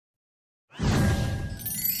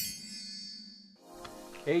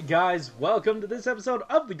Hey guys, welcome to this episode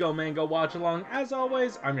of the Go Mango Watch Along. As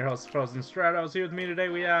always, I'm your host, Frozen Stratos. Here with me today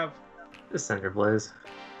we have... The Cinder Blaze.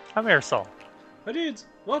 I'm Aresol. My dudes,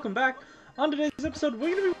 welcome back. On today's episode,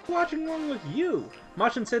 we're going to be watching along with you,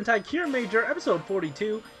 Mashin Sentai Kiramager, episode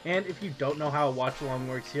 42. And if you don't know how a watch along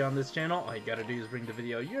works here on this channel, all you gotta do is bring the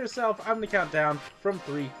video yourself. I'm gonna count down from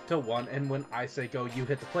 3 to 1, and when I say go, you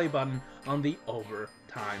hit the play button on the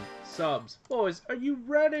overtime subs. Boys, are you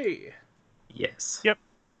ready? Yes. Yep.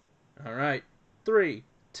 Alright, 3,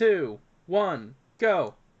 2, 1,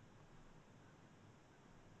 go.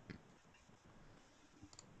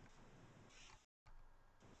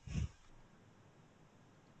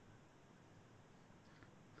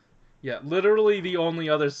 Yeah, literally the only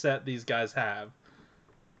other set these guys have.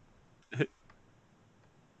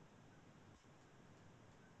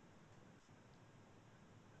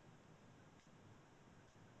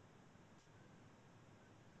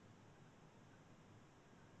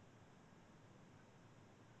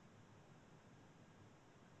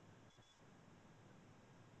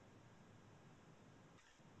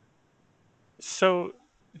 So,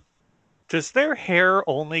 does their hair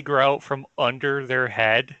only grow out from under their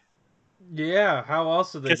head? Yeah, how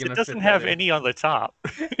else are they Because it gonna doesn't fit that have in? any on the top.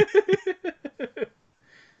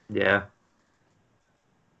 Yeah.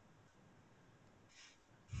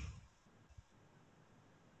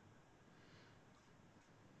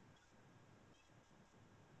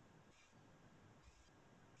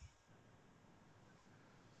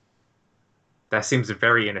 That seems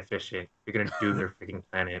very inefficient. You're gonna doom your freaking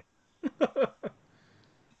planet.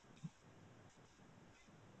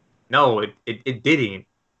 No, it didn't.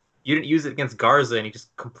 You didn't use it against Garza and you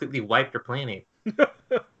just completely wiped your planet. He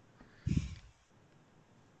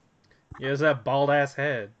has that bald ass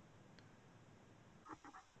head.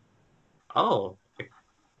 Oh.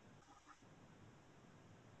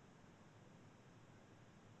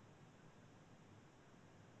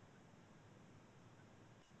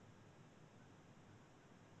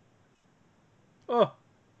 Oh.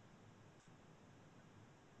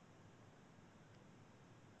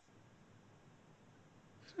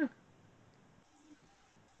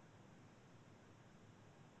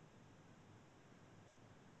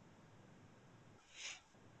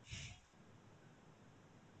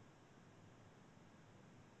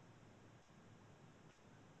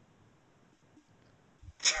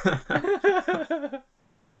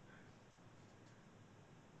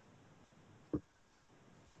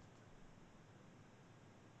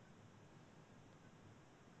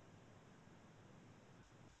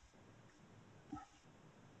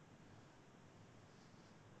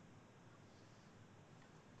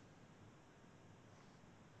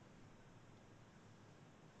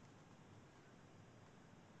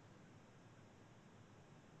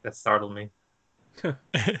 That startled me.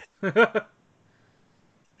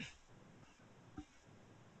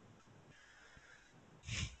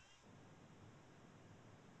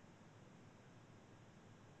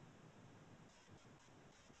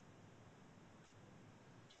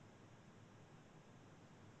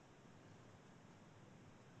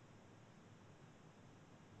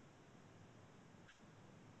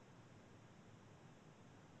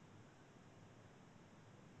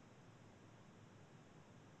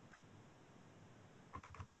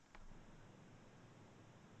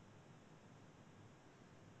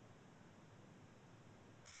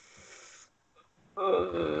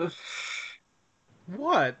 Uh,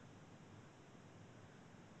 What?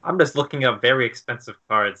 I'm just looking up very expensive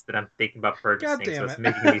cards that I'm thinking about God purchasing, so damn it's it.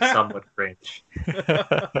 making me somewhat cringe.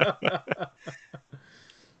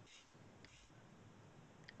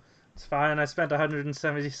 It's fine, I spent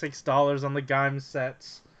 $176 on the Gaim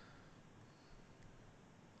sets.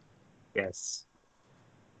 Yes.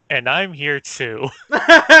 And I'm here too.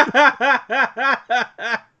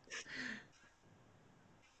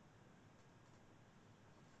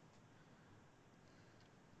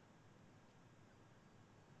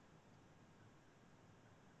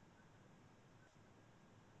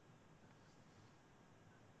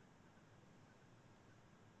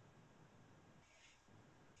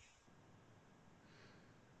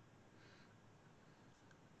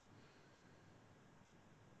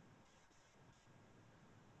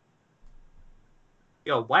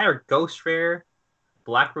 Yo, why are Ghost Rare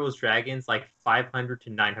Black Rose Dragons like 500 to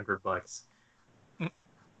 900 bucks?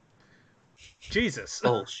 Jesus.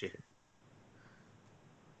 Bullshit.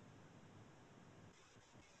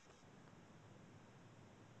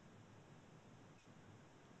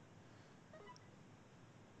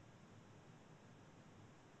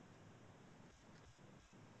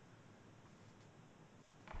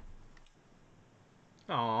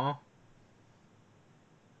 Aw.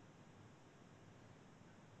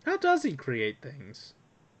 does he create things?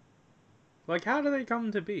 Like, how do they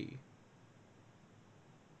come to be?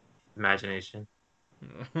 Imagination.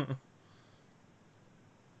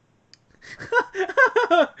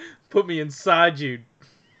 Put me inside you.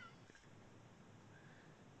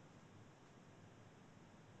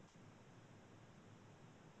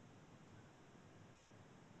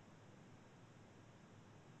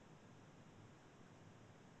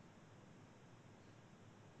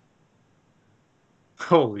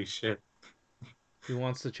 Holy shit. He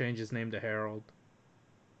wants to change his name to Harold.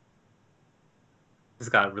 This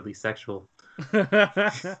got really sexual.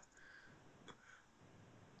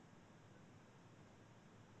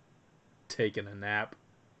 Taking a nap.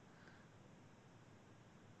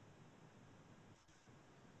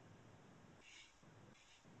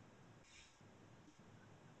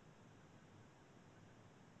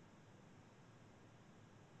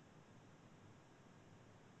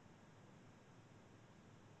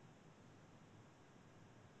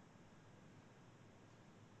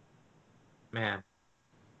 Man.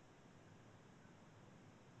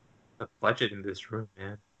 The budget in this room,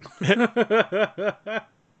 man.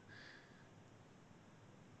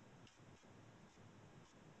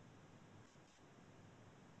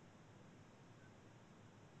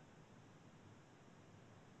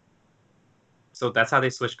 So that's how they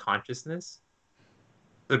switch consciousness?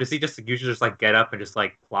 So does he just usually just like get up and just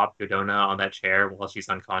like plop Dodona on that chair while she's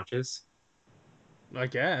unconscious? I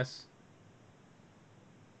guess.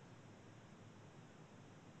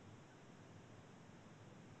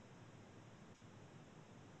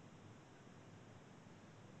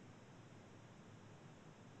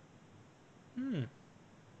 Hmm.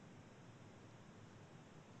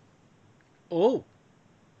 Oh.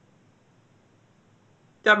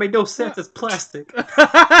 That made no sense. It's plastic. The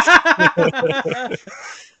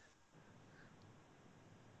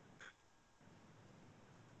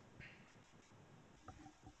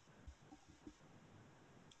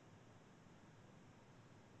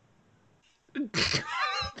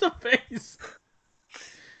face.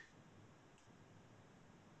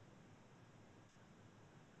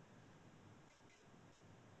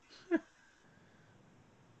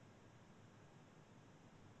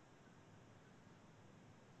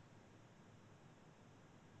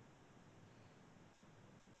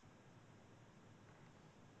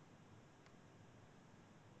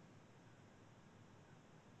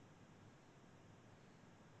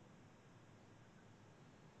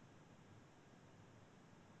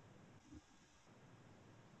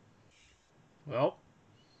 Well.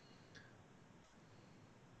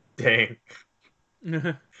 Dang.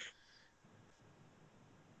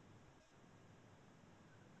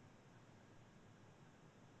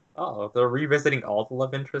 Oh, they're revisiting all the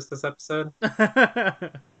love interests this episode?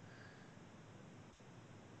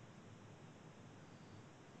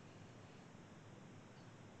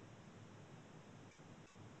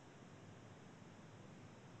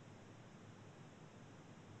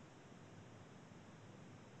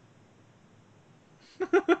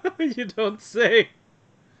 You don't say.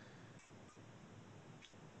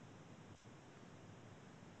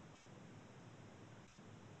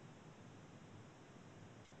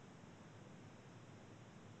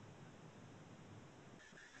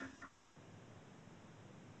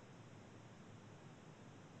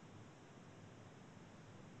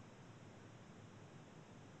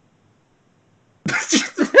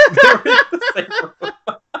 They're in the same room.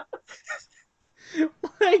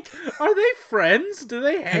 Like, are they friends? Do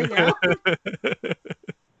they hang out?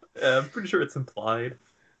 Yeah, I'm pretty sure it's implied.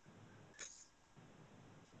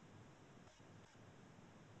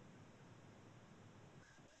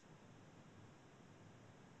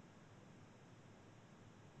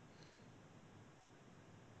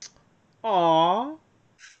 Aww.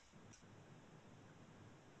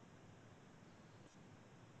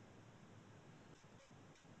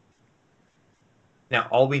 Now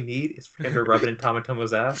all we need is for him to rub it in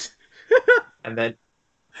Tamatomo's ass, and then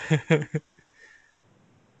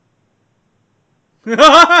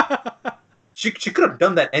she could have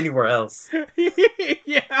done that anywhere else.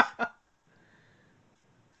 Yeah.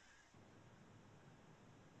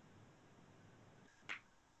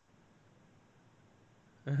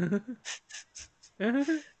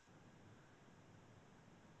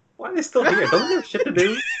 Why are they still here? Don't they have shit to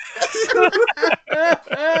do?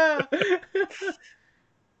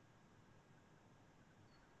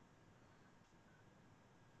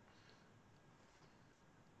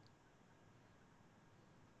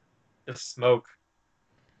 Just smoke.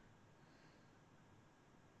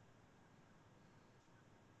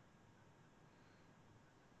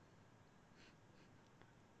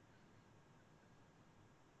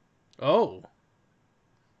 Oh.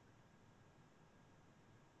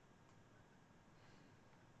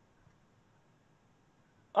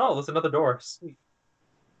 Oh, there's another door. Sweet.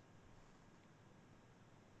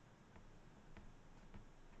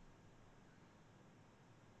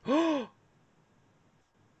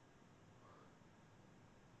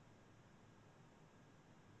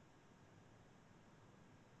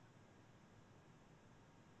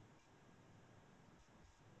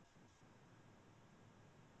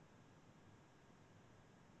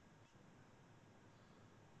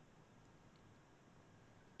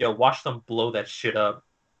 Yo, watch them blow that shit up.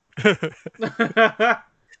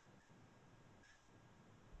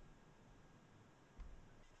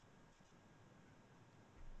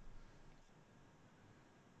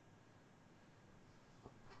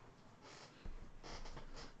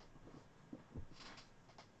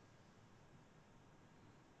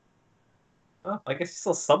 Well, I guess he's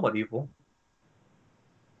still somewhat evil.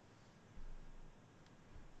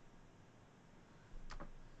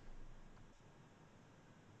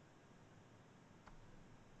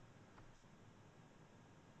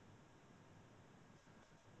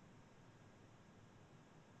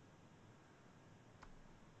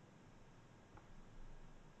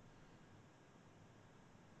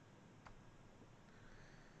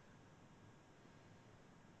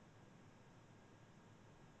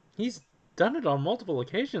 He's done it on multiple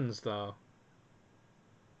occasions, though.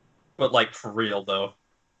 But like for real though.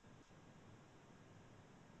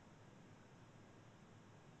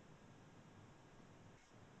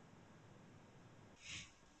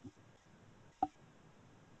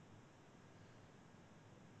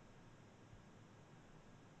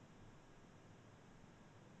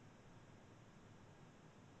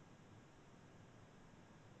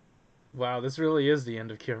 Wow, this really is the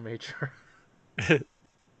end of Kiramager.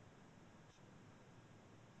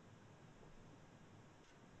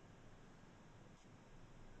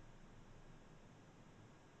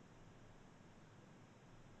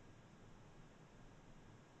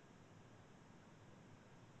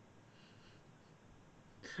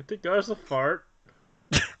 Did Garza fart?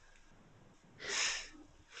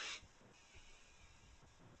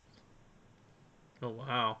 Oh,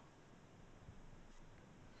 wow.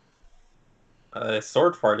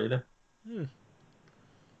 Sword farted. Hmm.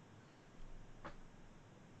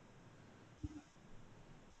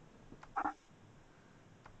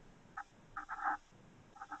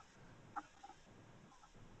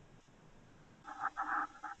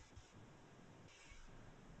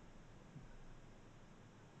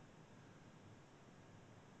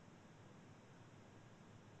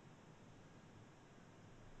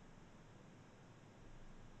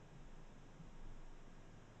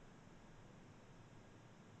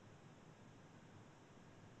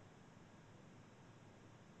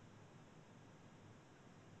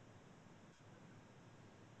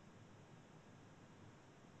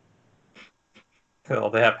 Oh,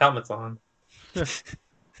 they have helmets on.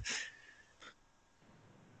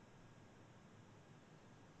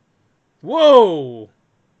 Whoa!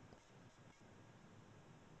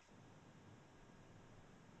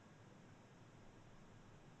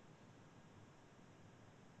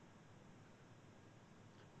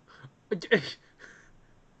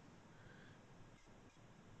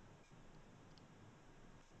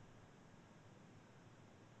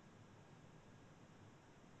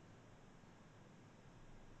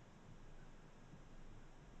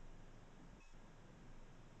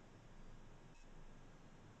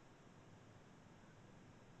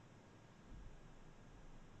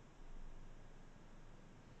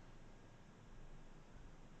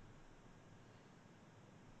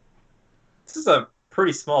 This is a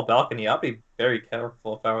pretty small balcony. I'll be very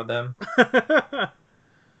careful if I were them.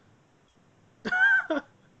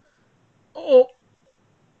 Oh!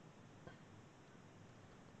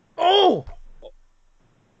 Oh!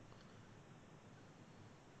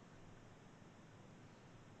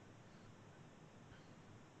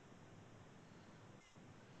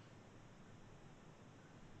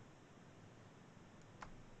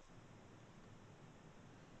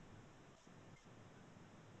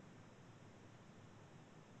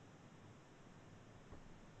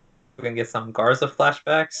 We're gonna get some Garza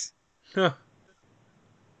flashbacks.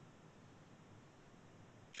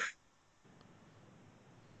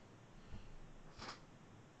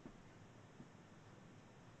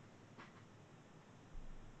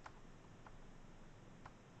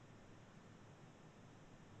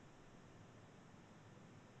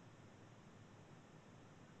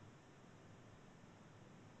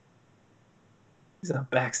 He's gonna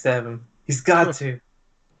backstab him. He's got to.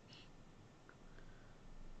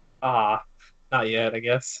 Ah, not yet, I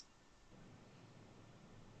guess.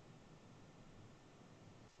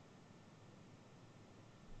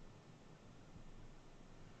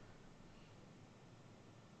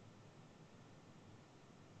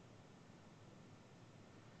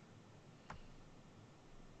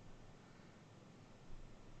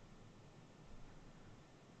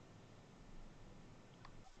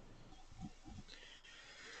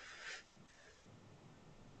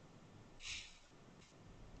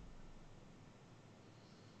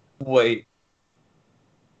 Wait.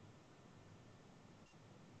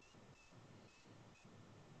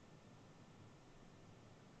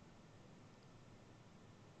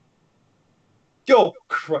 Yo,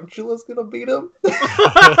 Crunchula's gonna beat him?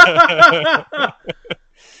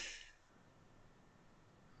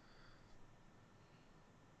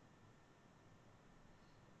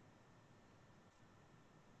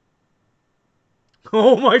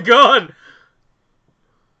 Oh my god!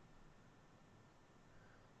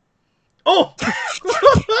 Oh!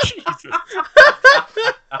 Jesus.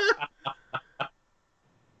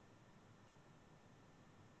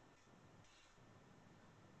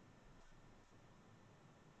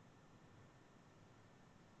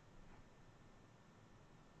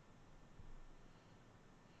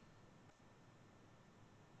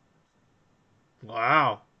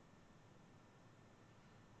 Wow.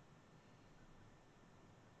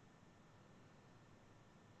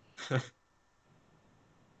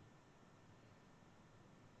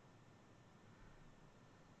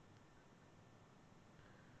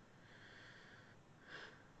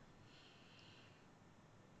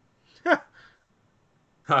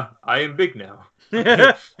 I am big now.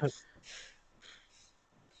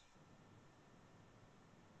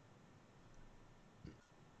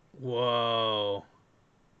 Whoa.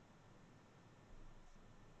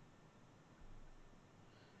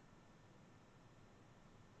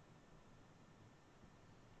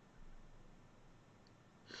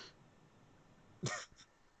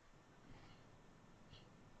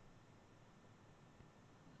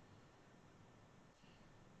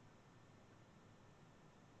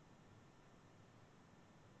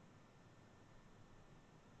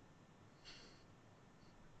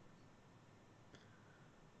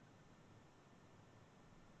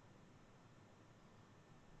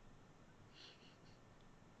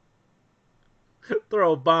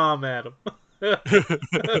 Throw a bomb at him.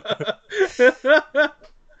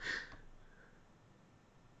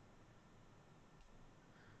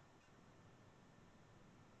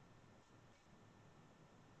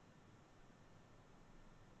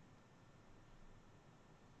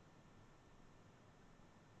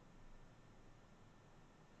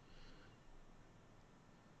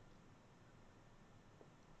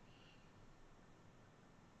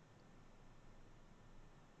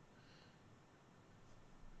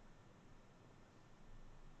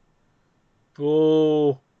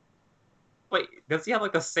 Oh. Wait, does he have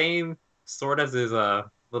like the same sword as his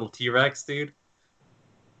little T-Rex dude?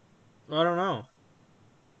 I don't know.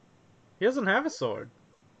 He doesn't have a sword.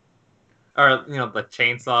 Or the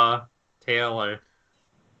chainsaw tail or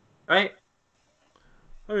right?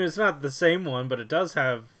 I mean, it's not the same one, but it does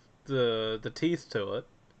have the teeth to it.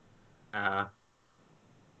 Uh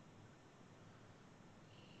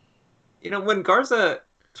when Garza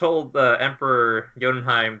told Emperor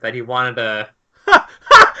Jotunheim that he wanted to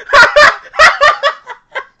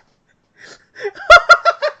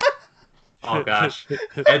oh gosh,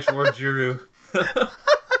 Edgelord Juru.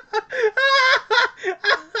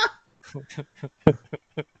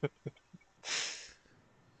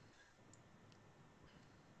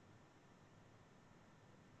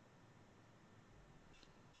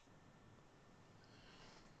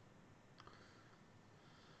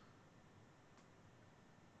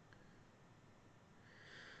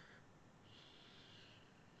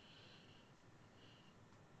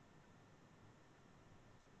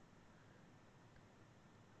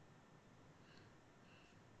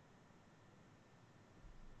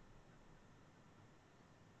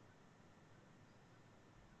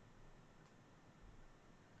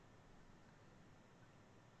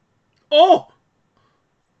 Oh!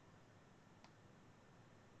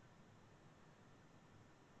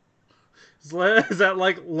 Is that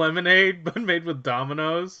like lemonade but made with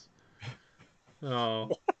dominoes? Oh.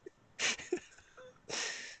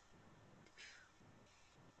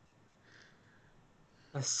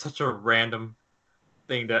 That's such a random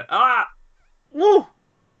thing to Woo!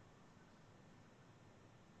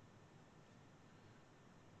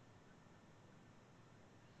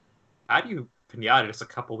 how do you pinata just a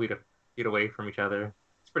couple feet away from each other?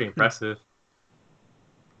 It's pretty impressive.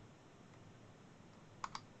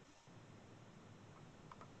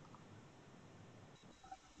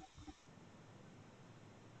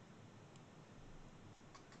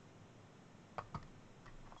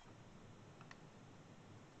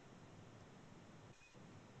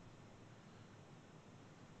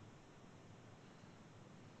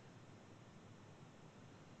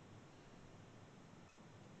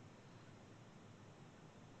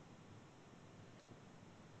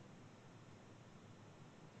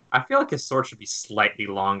 I feel like his sword should be slightly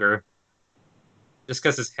longer, just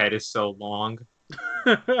because his head is so long.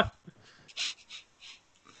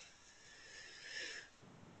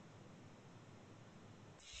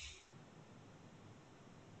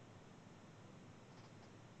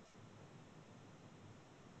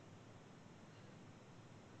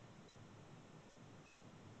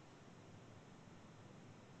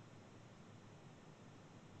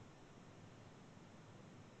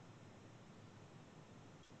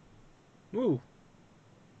 Ooh.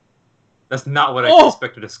 That's not what I Oh!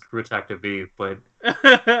 expected a screw attack to be, but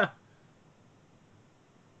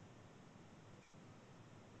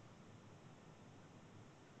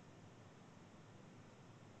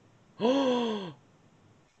Oh!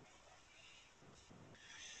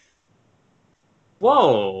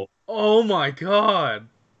 whoa! Oh my god!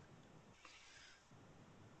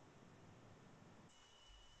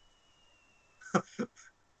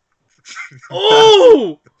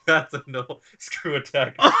 Oh! That's a no screw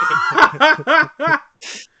attack.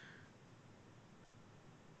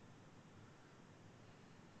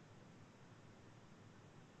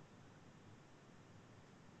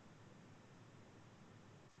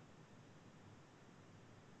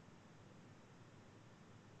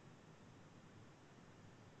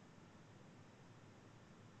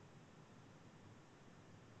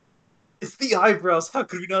 It's the eyebrows. How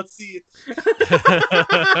could we not see it?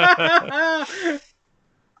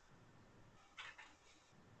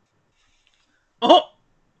 Oh!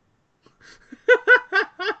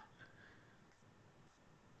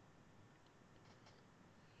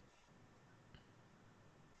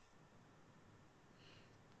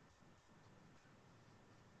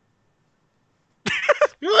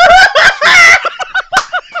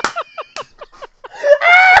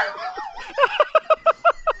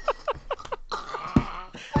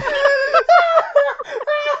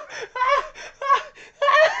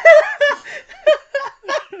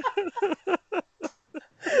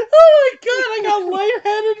 Oh my god, I got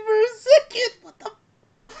lightheaded for a second! What the?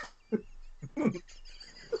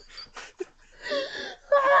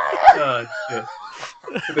 Oh, shit.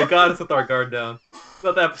 They got us with our guard down.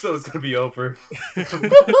 Thought the episode was gonna be over.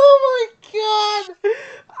 Oh my god!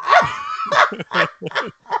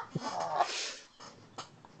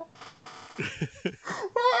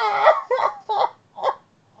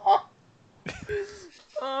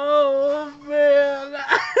 Oh man!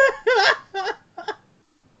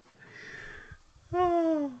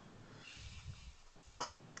 Oh.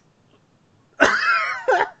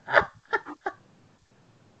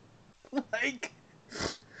 Like,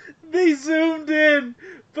 they zoomed in,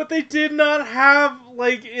 but they did not have,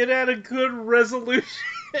 like, it had a good resolution.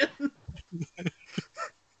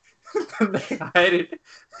 They hide it.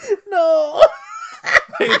 No!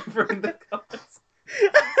 Paper in the comments.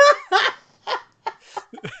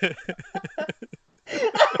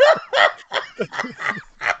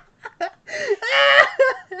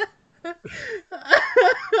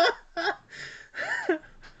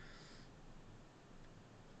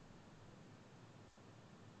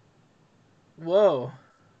 Whoa.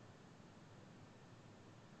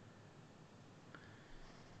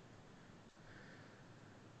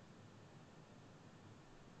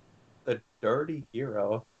 The dirty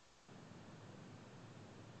hero.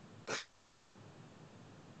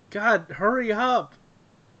 God, hurry up.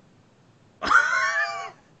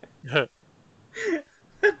 That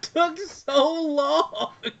took so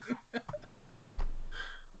long.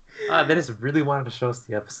 They just really wanted to show us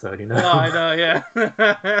the episode, you know? Oh, I know, yeah.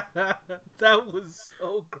 That was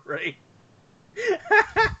so great.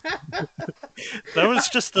 That was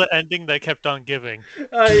just the ending they kept on giving.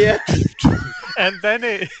 Oh, yeah. And then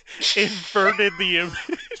it inverted the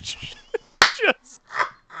image. Just...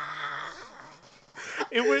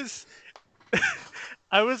 It was...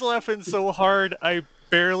 I was laughing so hard, I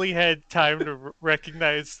barely had time to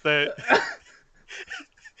recognize that...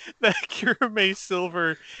 that Kirame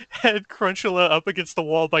Silver had Crunchula up against the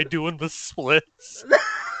wall by doing the splits.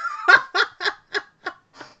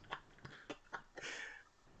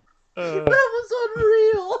 That was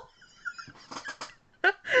unreal.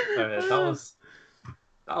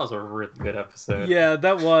 That was a really good episode. Yeah,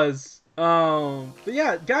 that was. But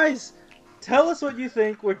yeah, guys, tell us what you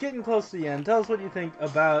think. We're getting close to the end. Tell us what you think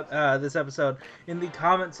about this episode in the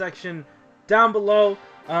comment section down below.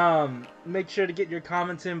 Make sure to get your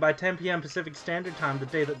comments in by 10 p.m. Pacific Standard Time, the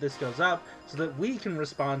day that this goes up, so that we can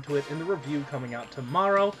respond to it in the review coming out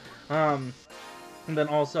tomorrow. And then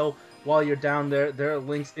also, while you're down there, there are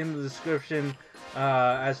links in the description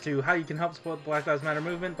as to how you can help support the Black Lives Matter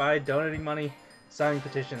movement by donating money, signing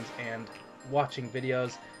petitions, and watching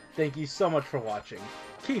videos. Thank you so much for watching.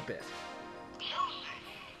 Keep it.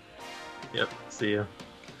 Yep, see ya.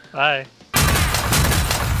 Bye.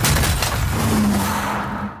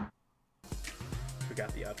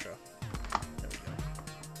 outro. There we go.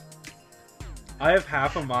 I have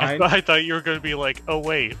half a mind. I thought you were going to be like, oh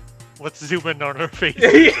wait, let's zoom in on her face.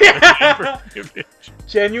 Yeah!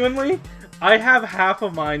 Genuinely, I have half a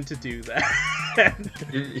mind to do that.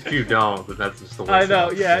 If you don't, then that's just the way. I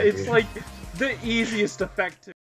know, yeah, it's like the easiest effect to